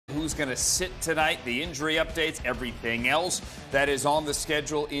who's going to sit tonight, the injury updates, everything else that is on the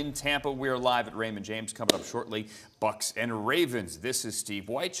schedule in Tampa. We're live at Raymond James coming up shortly. Bucks and Ravens. This is Steve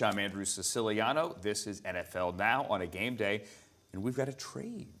White. I'm Andrew Siciliano. This is NFL Now on a game day, and we've got a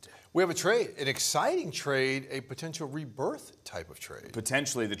trade. We have a trade, an exciting trade, a potential rebirth type of trade.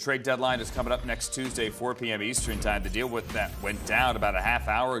 Potentially. The trade deadline is coming up next Tuesday, 4 p.m. Eastern time. The deal with that went down about a half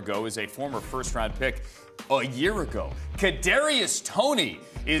hour ago is a former first-round pick a year ago. Kadarius Toney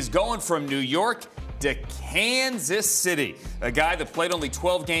is going from New York to Kansas City, a guy that played only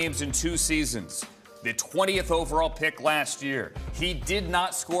 12 games in 2 seasons. The 20th overall pick last year. He did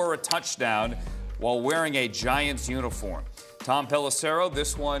not score a touchdown while wearing a Giants uniform. Tom Pelissero,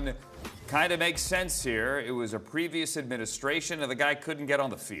 this one kind of makes sense here. It was a previous administration, and the guy couldn't get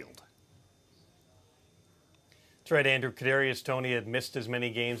on the field. That's right, Andrew. Kadarius Toney had missed as many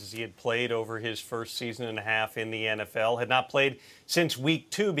games as he had played over his first season and a half in the NFL. Had not played since week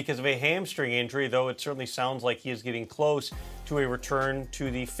 2 because of a hamstring injury, though it certainly sounds like he is getting close to a return to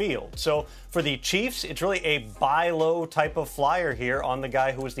the field. So for the Chiefs, it's really a buy low type of flyer here on the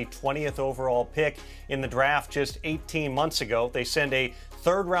guy who was the 20th overall pick in the draft just 18 months ago. They send a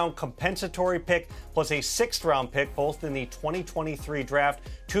 3rd-round compensatory pick plus a 6th-round pick, both in the 2023 draft,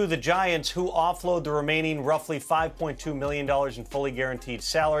 to the Giants, who offload the remaining roughly $5.2 million in fully guaranteed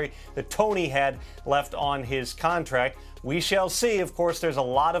salary that Toney had left on his contract. We shall see. Of course, there's a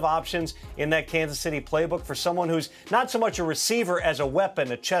lot of options in that Kansas City playbook for someone who's not so much a receiver as a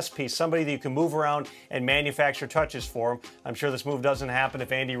weapon, a chess piece, somebody that you can move around and manufacture touches for him. I'm sure this move doesn't happen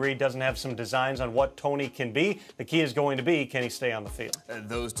if Andy Reid doesn't have some designs on what Toney can be. The key is going to be, can he stay on the field?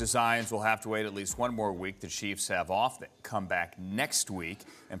 Those designs will have to wait at least one more week. The Chiefs have off. They come back next week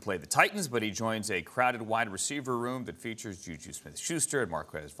and play the Titans, but he joins a crowded wide receiver room that features Juju Smith-Schuster and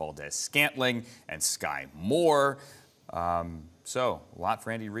Marquez Valdez-Scantling and Sky Moore. So, a lot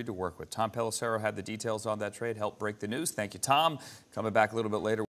for Andy Reid to work with. Tom Pelissero had the details on that trade, helped break the news. Thank you, Tom. Coming back a little bit later.